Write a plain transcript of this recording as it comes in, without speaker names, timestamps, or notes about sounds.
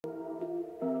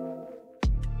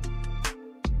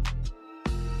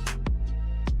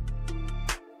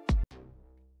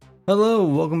Hello,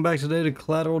 welcome back today to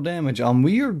Collateral Damage.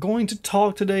 We are going to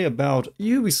talk today about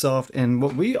Ubisoft and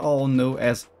what we all know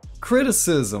as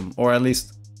criticism, or at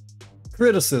least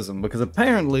criticism, because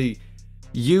apparently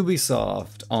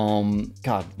Ubisoft,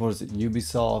 God, what is it?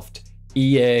 Ubisoft,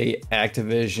 EA,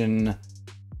 Activision,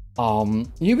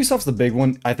 Ubisoft's the big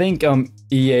one. I think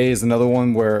EA is another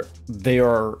one where they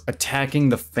are attacking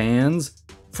the fans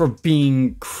for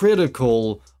being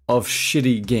critical of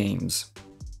shitty games.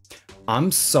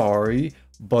 I'm sorry,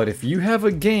 but if you have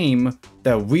a game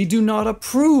that we do not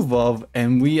approve of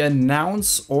and we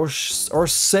announce or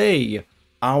say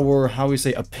our,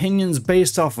 opinions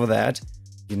based off of that,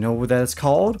 you know what that's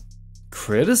called?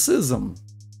 Criticism.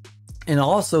 And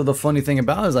also the funny thing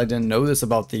about it is I didn't know this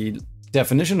about the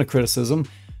definition of criticism.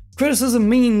 Criticism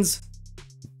means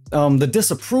the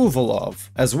disapproval of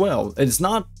as well. It's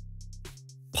not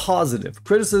positive.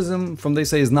 Criticism, from they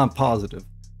say, is not positive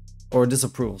or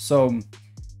disapproval. So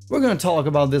we're going to talk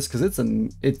about this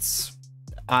because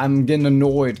I'm getting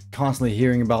annoyed constantly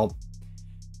hearing about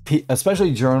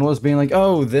especially journalists being like,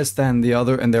 oh, this, that, and the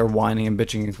other, and they're whining and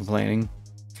bitching and complaining.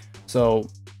 So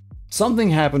something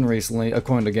happened recently,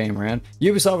 according to Game Rant.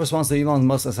 Ubisoft responds to Elon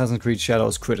Musk's Assassin's Creed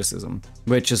Shadows criticism,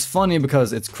 which is funny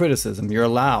because it's criticism. You're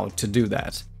allowed to do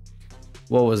that.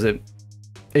 What was it?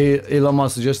 Elon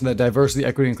Musk suggested that diversity,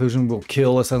 equity, and inclusion will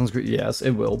kill Assassin's Creed. Yes,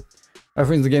 it will.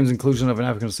 Referencing the game's inclusion of an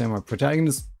African samurai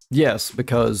protagonist. Yes,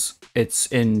 because it's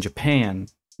in Japan.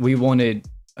 We wanted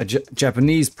a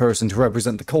Japanese person to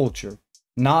represent the culture,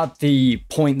 not the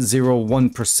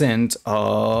 0.01%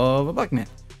 of a black man.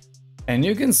 And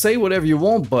you can say whatever you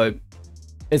want, but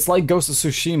it's like Ghost of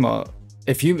Tsushima.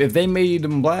 If they made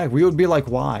him black, we would be like,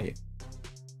 why?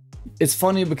 It's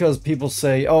funny because people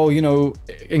say, oh, you know,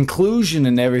 inclusion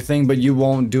and everything, but you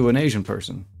won't do an Asian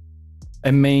person,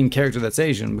 a main character that's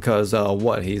Asian, because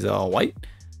what, he's white?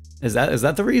 Is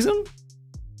that the reason?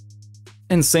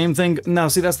 And same thing. Now,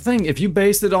 see, that's the thing. If you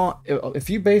based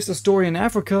a story in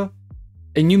Africa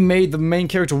and you made the main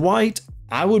character white,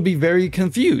 I would be very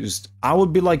confused. I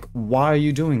would be like, why are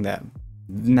you doing that?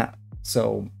 Nah.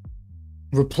 So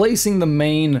replacing the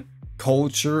main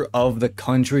culture of the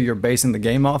country you're basing the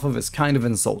game off of is kind of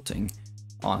insulting,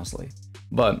 honestly.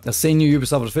 But a senior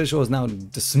Ubisoft official has now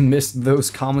dismissed those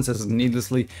comments as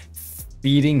needlessly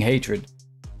feeding hatred.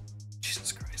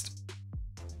 Jesus Christ.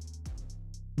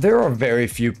 There are very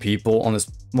few people on this,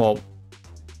 well,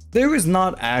 there is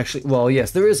not actually, well,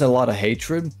 yes, there is a lot of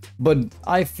hatred, but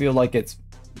I feel like it's,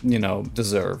 you know,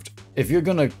 deserved. If you're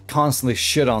gonna constantly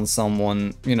shit on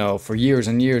someone, you know, for years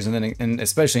and years, and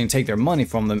especially take their money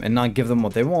from them and not give them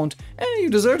what they want, you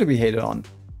deserve to be hated on.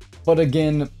 But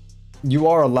again, you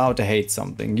are allowed to hate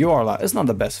something. You are allowed. It's not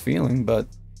the best feeling, but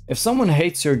if someone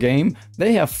hates your game,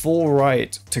 they have full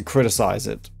right to criticize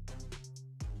it.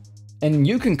 And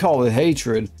you can call it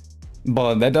hatred,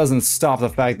 but that doesn't stop the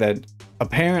fact that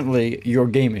apparently your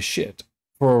game is shit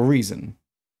for a reason,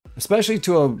 especially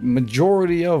to a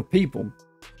majority of people.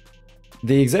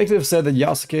 The executive said that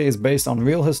Yasuke is based on a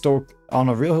real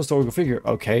historical figure.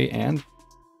 Okay, and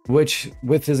which,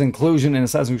 with his inclusion in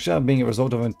Assassin's Creed Shadows being a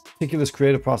result of a meticulous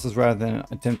creative process rather than an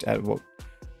attempt at woke.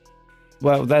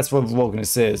 Well, that's what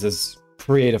wokeness is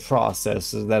creative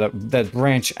processes that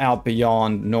branch out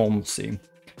beyond normalcy.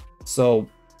 So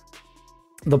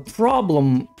the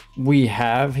problem we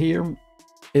have here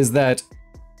is that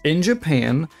in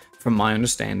Japan, from my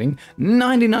understanding,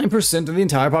 99% of the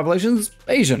entire population is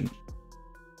Asian.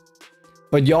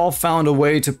 But y'all found a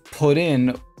way to put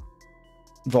in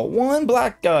the one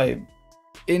black guy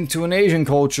into an Asian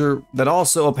culture that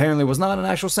also apparently was not an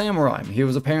actual samurai. He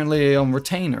was apparently a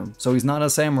retainer, so he's not a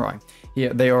samurai.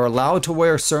 They are allowed to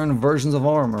wear certain versions of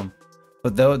armor,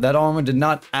 but that armor did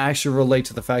not actually relate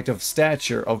to the fact of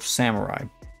stature of samurai.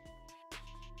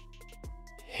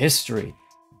 History.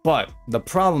 But the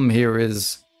problem here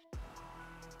is,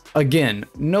 again,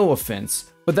 no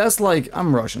offense, but that's like,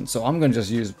 I'm Russian, so I'm gonna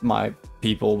just use my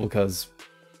people because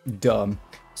dumb.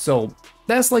 So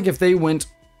that's like if they went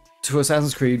to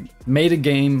Assassin's Creed, made a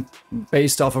game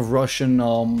based off of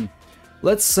Russian,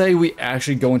 let's say we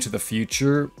actually go into the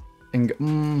future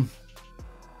and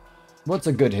what's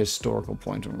a good historical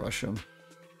point in Russia?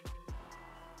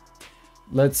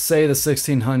 Let's say the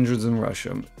 1600s in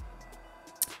Russia.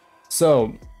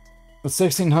 So the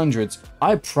 1600s,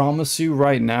 I promise you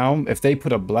right now, if they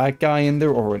put a black guy in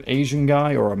there, or an Asian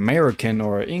guy, or American,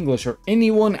 or English, or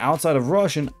anyone outside of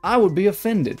Russian, I would be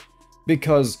offended.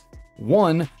 Because,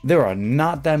 one, there are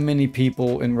not that many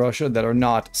people in Russia that are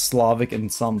not Slavic in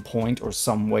some point or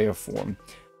some way or form.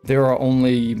 There are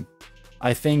only,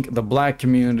 I think the black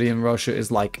community in Russia is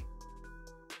like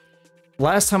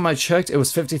last time I checked, it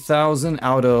was 50,000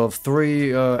 out of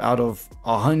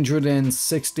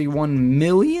 161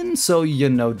 million. So, you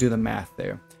know, do the math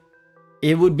there.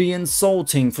 It would be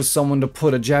insulting for someone to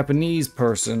put a Japanese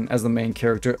person as the main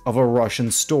character of a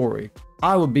Russian story.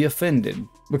 I would be offended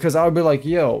because I would be like,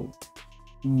 yo,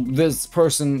 this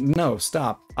person, no,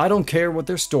 stop. I don't care what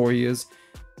their story is.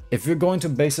 If you're going to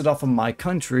base it off of my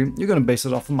country, you're going to base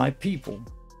it off of my people.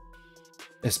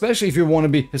 Especially if you want to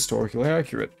be historically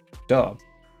accurate. Duh.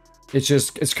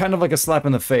 It's kind of like a slap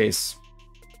in the face.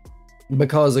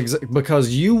 Because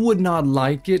you would not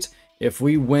like it if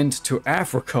we went to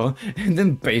Africa and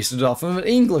then based it off of an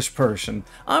English person.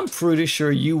 I'm pretty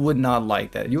sure you would not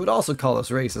like that. You would also call us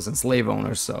racist and slave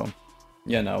owners, so,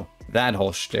 you know, that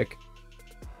whole shtick.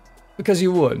 Because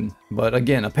you would. But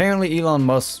again, apparently Elon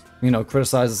Musk, you know,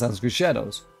 criticizes Assassin's Creed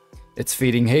Shadows. It's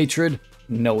feeding hatred?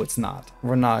 No, it's not.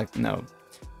 We're not, no.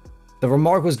 The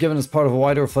remark was given as part of a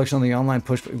wider reflection on the online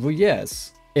pushback. Well,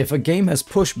 yes. If a game has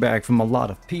pushback from a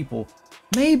lot of people,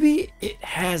 maybe it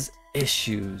has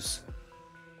issues.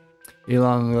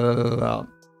 Elon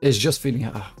is just feeding.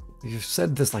 You've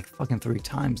said this like fucking 3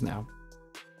 times now.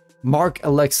 Mark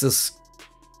Alexis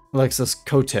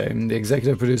Cote, the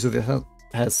executive producer of the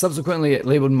has subsequently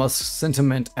labeled Musk's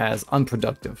sentiment as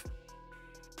unproductive.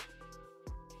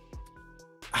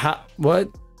 What?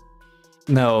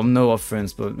 No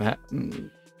offense, but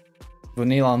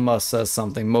when Elon Musk says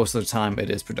something, most of the time it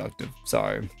is productive.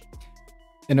 Sorry.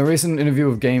 In a recent interview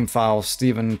with GameFile,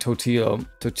 Stephen Totillo,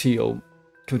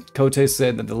 Cote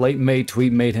said that the late May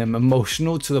tweet made him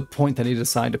emotional to the point that he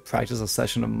decided to practice a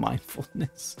session of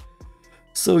mindfulness.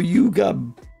 So you got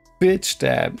bitched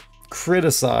at,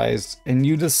 criticized, and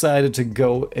you decided to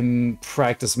go and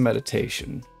practice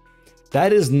meditation.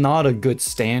 That is not a good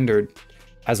standard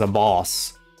as a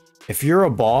boss. If you're a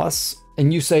boss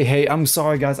and you say, hey, I'm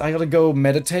sorry guys, I gotta go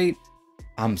meditate,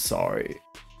 I'm sorry.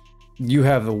 You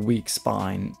have a weak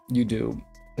spine. You do.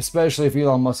 Especially if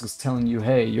Elon Musk is telling you,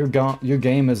 hey, your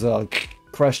game is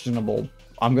questionable.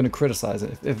 I'm gonna criticize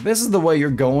it. If this is the way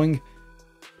you're going,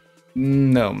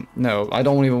 no, I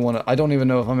don't even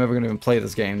know if I'm ever gonna even play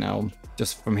this game now,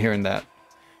 just from hearing that.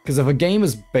 Because if a game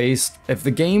is if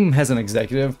the game has an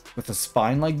executive with a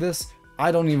spine like this,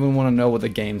 I don't even want to know what the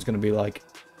game's gonna be like.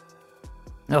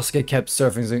 I also kept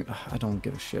surfing, saying, I don't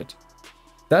give a shit.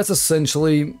 That's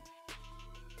essentially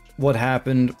what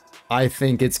happened. I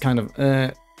think it's kind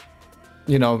of,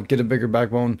 you know, get a bigger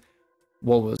backbone.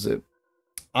 What was it?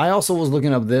 I also was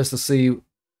looking up this to see,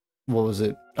 what was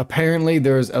it? Apparently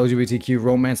there's LGBTQ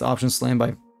romance options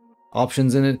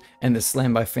in it, and it's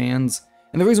slammed by fans.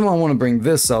 And the reason why I want to bring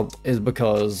this up is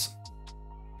because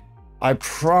I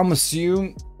promise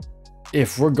you,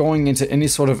 if we're going into any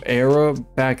sort of era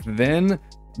back then,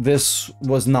 this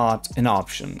was not an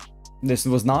option. This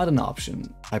was not an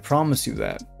option. I promise you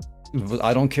that.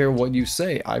 I don't care what you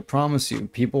say. I promise you,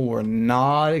 people were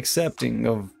not accepting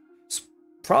of,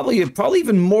 probably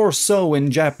even more so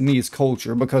in Japanese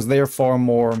culture, because they are far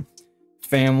more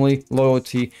family,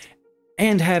 loyalty,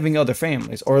 and having other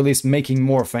families, or at least making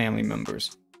more family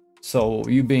members. So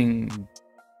you being,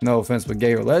 no offense, but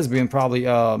gay or lesbian, probably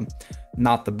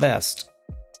not the best.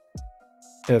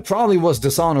 It probably was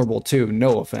dishonorable too,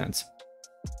 no offense.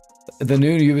 The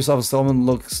new Ubisoft installment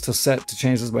looks set to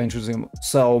change this by introducing.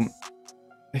 So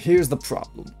here's the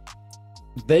problem.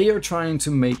 They are trying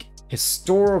to make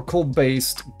historical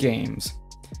based games,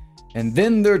 and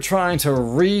then they're trying to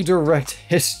redirect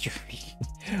history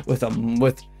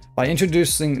by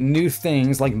introducing new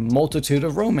things like multitude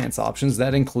of romance options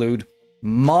that include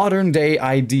modern day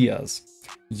ideas.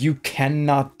 You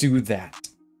cannot do that.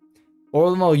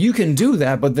 Or, well, you can do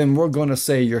that, but then we're gonna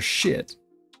say you're shit.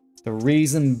 The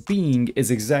reason being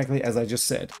is exactly as I just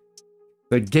said.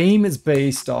 The game is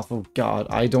based off of, God,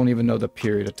 I don't even know the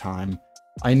period of time.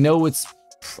 I know it's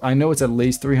at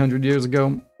least 300 years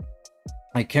ago.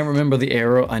 I can't remember the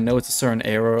era. I know it's a certain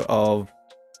era of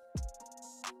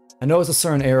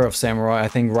samurai, I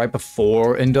think right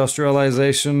before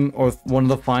industrialization, or one of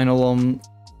the final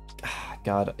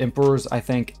emperors, I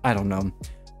think. I don't know.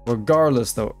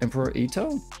 Regardless though, Emperor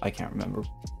Ito? I can't remember.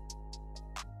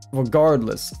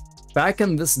 Regardless, back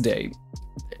in this day,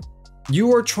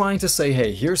 you are trying to say,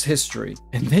 hey, here's history,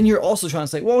 and then you're also trying to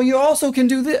say, well, you also can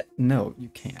do this. No, you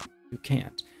can't. You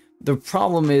can't. The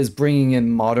problem is bringing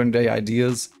in modern day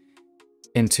ideas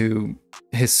into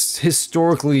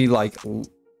historically like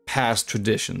past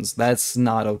traditions. That's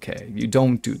not okay. You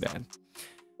don't do that.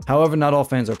 However, not all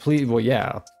fans are pleased. Well,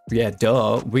 yeah,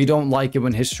 duh. We don't like it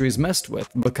when history is messed with,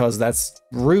 because that's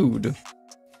rude.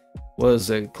 Was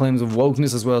it claims of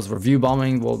wokeness as well as review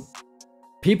bombing? Well,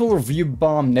 People review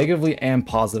bomb negatively and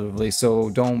positively, so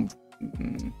don't,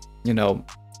 you know,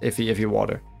 if you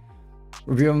water.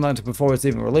 Review them before it's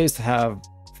even released. Have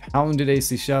hounded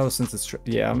AC Shadow since it's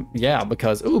yeah,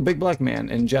 because ooh, big black man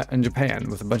in Japan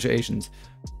with a bunch of Asians.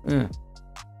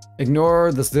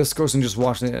 Ignore this discourse and just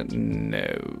watch it.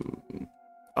 No.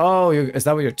 Oh, is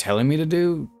that what you're telling me to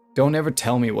do? Don't ever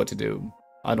tell me what to do.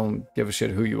 I don't give a shit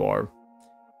who you are.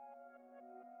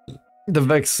 The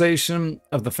vexation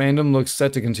of the fandom looks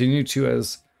set to continue to,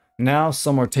 as now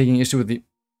some are taking issue with the...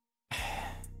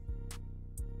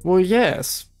 Well,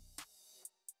 yes.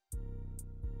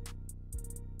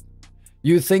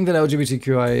 You'd think that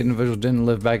LGBTQI individuals didn't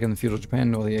live back in feudal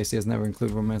Japan, nor the AC has never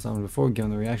included romance albums before, given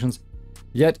the reactions.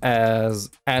 Yet, as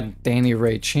Danny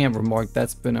Ray Champ remarked,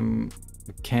 that's been a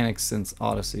mechanic since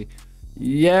Odyssey.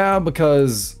 Yeah,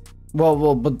 because...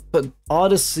 Well, but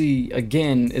Odyssey,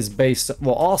 again, is based...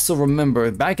 Well, also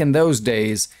remember, back in those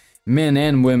days, men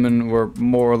and women were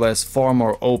more or less far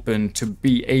more open to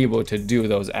be able to do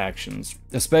those actions.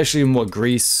 Especially in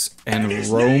Greece and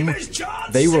Rome,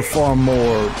 they were far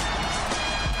more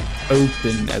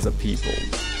open as a people.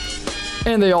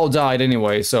 And they all died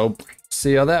anyway, so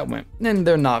see how that went. And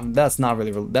that's not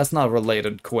a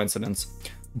related coincidence.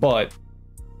 But...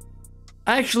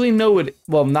 Actually, no,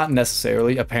 well, not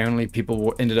necessarily. Apparently,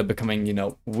 people ended up becoming, you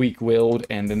know, weak-willed,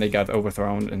 and then they got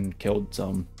overthrown and killed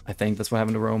some. I think that's what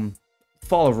happened to Rome.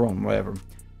 Fall of Rome, whatever.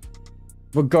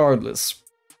 Regardless,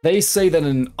 they say that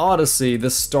in Odyssey,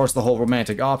 this starts the whole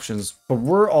romantic options, but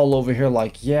we're all over here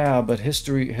like, yeah, but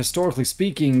historically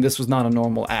speaking, this was not a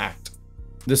normal act.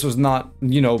 This was not,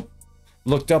 you know,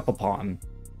 looked up upon.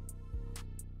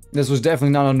 This was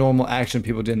definitely not a normal action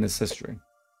people did in this history.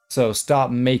 So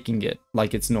stop making it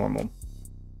like it's normal.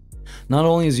 Not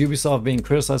only is Ubisoft being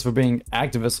criticized for being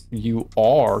activists, you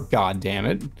are,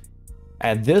 goddammit.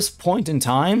 At this point in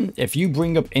time, if you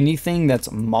bring up anything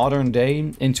that's modern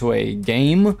day into a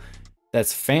game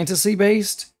that's fantasy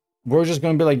based, we're just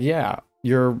gonna be like, yeah,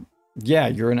 you're an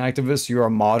activist, you're a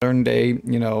modern day,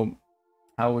 you know,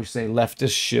 how would you say,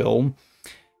 leftist shill.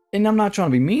 And I'm not trying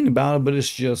to be mean about it, but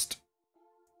it's just,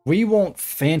 we want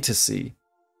fantasy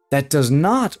that does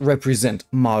not represent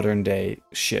modern day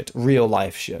shit, real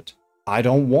life shit. I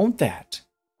don't want that.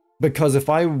 Because if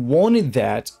I wanted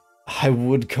that, I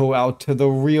would go out to the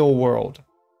real world.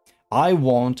 I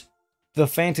want the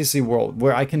fantasy world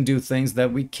where I can do things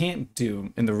that we can't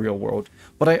do in the real world.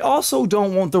 But I also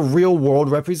don't want the real world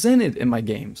represented in my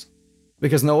games.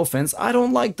 Because no offense, I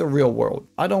don't like the real world.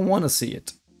 I don't want to see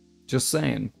it. Just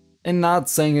saying. And not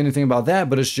saying anything about that,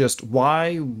 but it's just,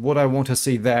 why would I want to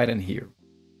see that in here?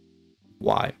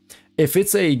 Why? If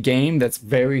it's a game that's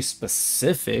very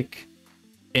specific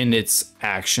in its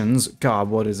actions, God,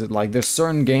 what is it like? There's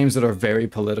certain games that are very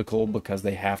political because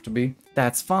they have to be.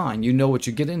 That's fine. You know what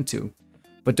you get into.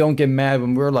 But don't get mad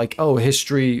when we're like, oh,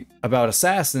 history about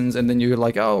assassins, and then you're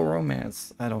like, oh,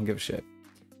 romance. I don't give a shit.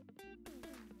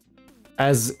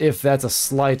 As if that's a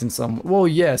slight in some... Well,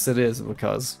 yes, it is,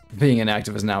 because being an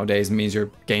activist nowadays means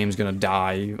your game's gonna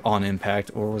die on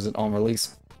impact, or was it on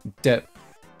release? Dead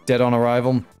on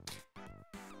arrival.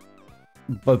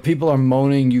 But people are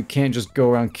moaning you can't just go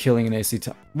around killing an AC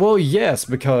time. Well, yes,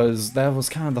 because that was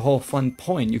kind of the whole fun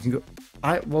point. You can go...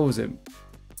 what was it?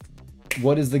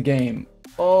 What is the game?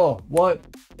 Oh, what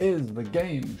is the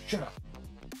game? Shut up.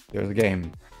 There's a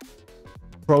game.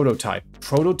 Prototype.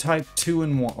 Prototype 2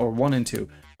 and 1, or 1 and 2.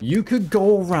 You could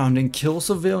go around and kill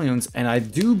civilians, and I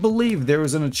do believe there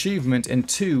is an achievement in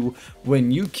 2. When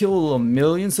you kill 1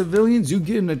 million civilians, you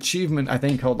get an achievement, I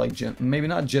think, called like, maybe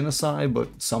not genocide, but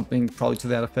something probably to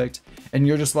that effect. And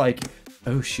you're just like,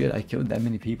 oh shit, I killed that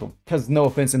many people. Because no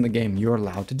offense, in the game, you're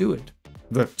allowed to do it.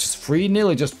 But just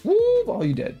free-nilly, just whoop, all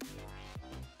you did.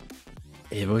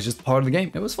 It was just part of the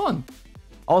game. It was fun.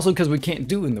 Also because we can't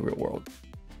do it in the real world.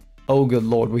 Oh, good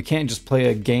lord, we can't just play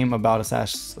a game about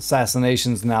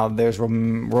assassinations now. There's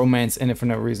romance in it for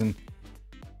no reason.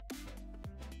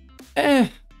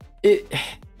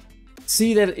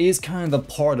 See, that is kind of the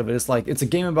part of it. It's like, it's a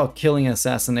game about killing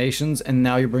assassinations, and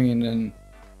now you're bringing in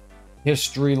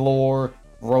history, lore,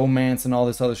 romance, and all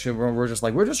this other shit. We're just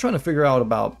like, we're just trying to figure out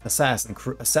about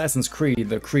Assassin's Creed,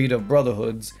 the creed of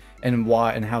brotherhoods, and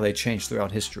why and how they changed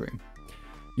throughout history.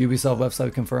 Ubisoft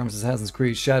website confirms Assassin's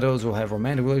Creed Shadows will have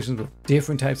romantic relations with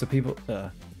different types of people.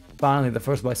 Finally, the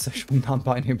first bisexual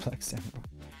non-binary black samurai.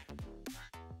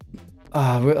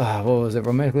 What was it?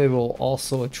 Romantically will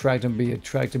also attract and be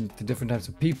attracted to different types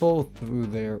of people through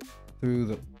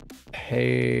the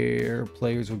pair.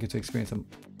 Players will get to experience them.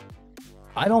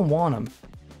 I don't want them.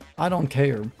 I don't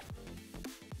care.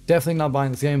 Definitely not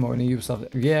buying this game or any Ubisoft.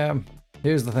 Yeah,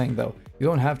 Here's the thing, though. You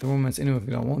don't have to romance anyone if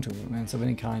you don't want to. Romance of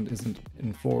any kind isn't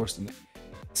enforced.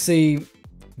 See,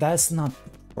 that's not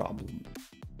the problem.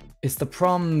 It's the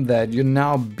problem that you're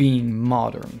now being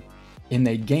modern in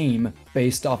a game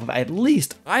based off of at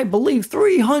least, I believe,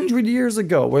 300 years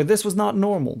ago, where this was not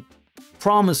normal.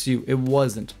 Promise you, it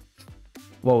wasn't.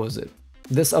 What was it?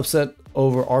 This upset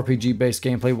over RPG-based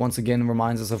gameplay once again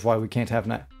reminds us of why we can't have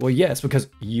that. Well, yes, because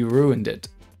you ruined it.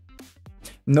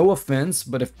 No offense,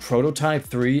 but if Prototype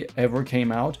 3 ever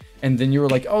came out, and then you were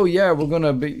like, oh yeah,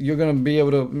 you're gonna be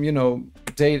able to, you know,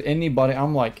 date anybody.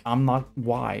 I'm like, I'm not,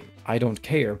 why? I don't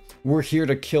care. We're here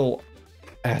to kill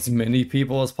as many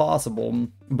people as possible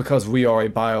because we are a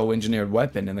bioengineered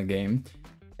weapon in the game.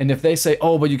 And if they say,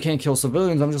 oh, but you can't kill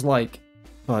civilians, I'm just like,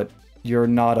 but you're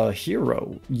not a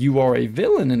hero. You are a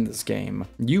villain in this game.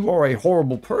 You are a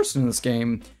horrible person in this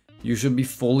game. You should be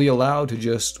fully allowed to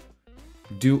just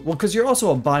do, well, because you're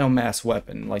also a biomass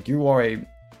weapon. Like, you are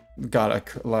got a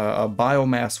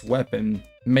biomass weapon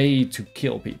made to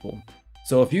kill people.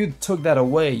 So if you took that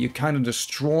away, you're kind of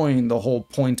destroying the whole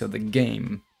point of the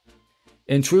game.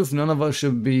 In truth, none of us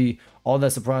should be all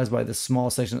that surprised by this small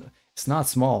section. It's not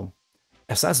small.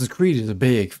 Assassin's Creed is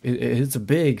it's a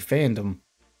big fandom.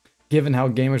 Given how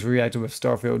gamers reacted with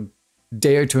Starfield,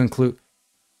 dare to include...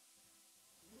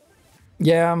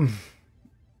 Yeah.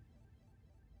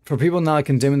 For people not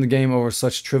condemning the game over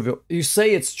such trivial... You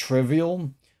say it's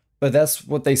trivial, but that's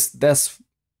what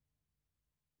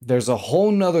there's a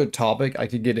whole nother topic I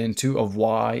could get into of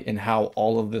why and how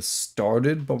all of this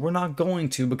started, but we're not going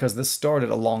to because this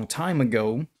started a long time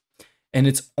ago and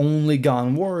it's only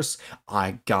gone worse.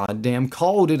 I goddamn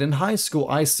called it in high school.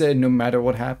 I said, no matter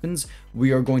what happens,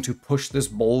 we are going to push this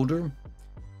boulder.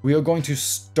 We are going to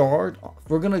start,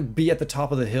 we're going to be at the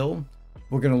top of the hill.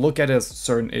 We're going to look at a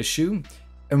certain issue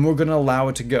and we're going to allow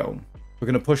it to go. We're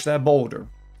going to push that boulder.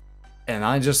 And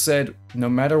I just said, no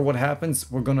matter what happens,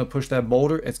 we're going to push that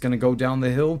boulder. It's going to go down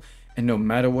the hill. And no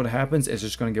matter what happens, it's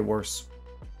just going to get worse.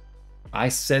 I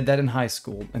said that in high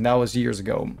school, and that was years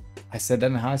ago. I said that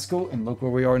in high school, and look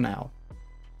where we are now.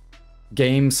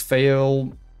 Games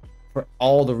fail for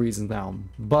all the reasons now.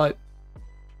 But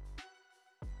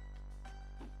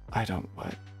I don't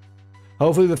what.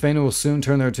 Hopefully the fandom will soon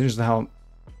turn their attention to how...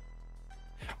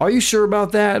 Are you sure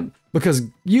about that? Because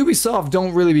Ubisoft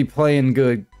don't really be playing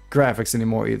good graphics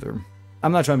anymore either.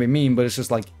 I'm not trying to be mean, but it's just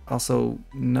like, also,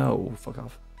 no, fuck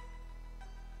off.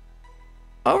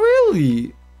 Oh,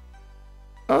 really?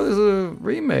 Oh, there's a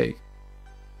remake.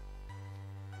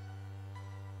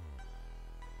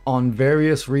 On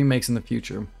various remakes in the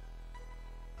future.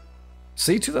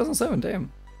 See, 2007, damn.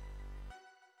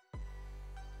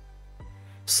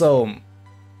 So,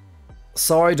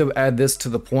 sorry to add this to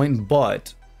the point,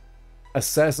 but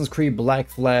Assassin's Creed Black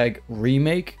Flag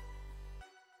Remake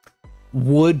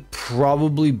would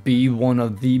probably be one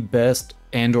of the best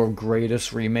and or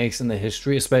greatest remakes in the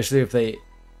history, especially if they,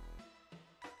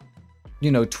 you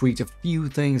know, tweaked a few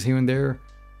things here and there.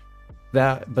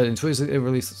 That, but in 2016 it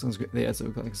released Assassin's Creed, they had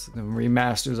some like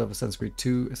remasters of Assassin's Creed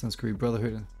 2, Assassin's Creed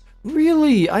Brotherhood.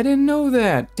 Really? I didn't know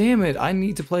that. Damn it! I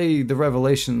need to play the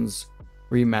Revelations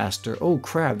remaster. Oh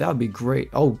crap, that would be great.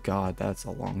 Oh god, that's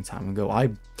a long time ago.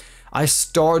 I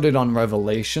started on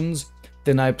Revelations.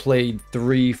 Then I played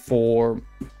 3, 4,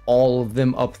 all of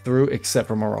them up through except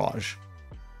for Mirage.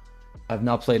 I've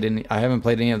not played any, I haven't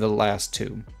played any of the last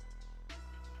 2.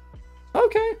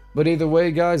 Okay, but either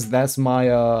way guys, that's my,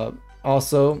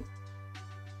 also,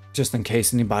 just in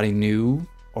case anybody knew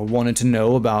or wanted to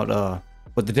know about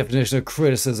what the definition of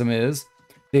criticism is,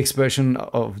 the expression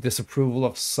of disapproval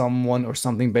of someone or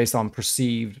something based on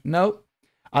perceived. Nope,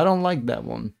 I don't like that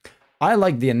one. I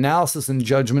like the analysis and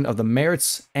judgment of the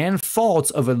merits and faults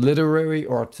of a literary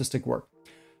or artistic work.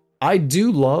 I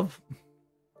love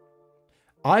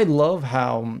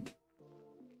how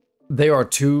there are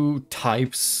two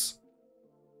types.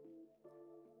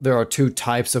 There are two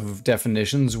types of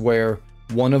definitions where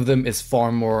one of them is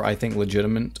far more, I think,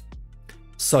 legitimate,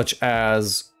 such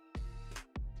as,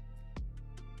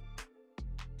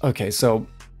 okay, so,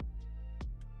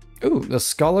 ooh, the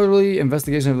scholarly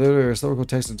investigation of literary or historical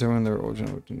text to determine their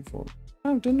original form.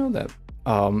 I didn't know that.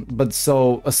 But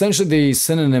so essentially the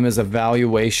synonym is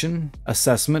evaluation,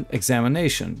 assessment,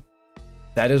 examination.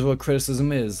 That is what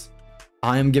criticism is.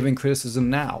 I am giving criticism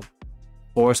now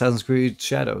for Assassin's Creed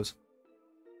Shadows.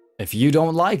 If you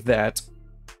don't like that,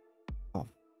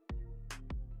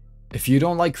 if you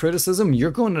don't like criticism,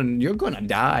 you're gonna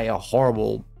die a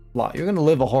horrible life. You're gonna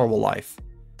live a horrible life.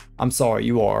 I'm sorry,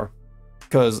 you are.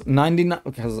 Because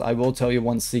I will tell you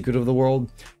one secret of the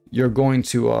world. You're going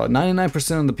to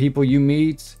 99% of the people you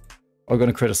meet are going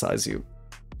to criticize you.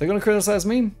 They're gonna criticize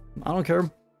me. I don't care.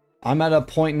 I'm at a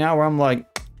point now where I'm like,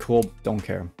 cool, don't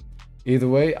care. Either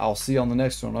way, I'll see you on the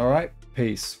next one, alright?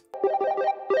 Peace.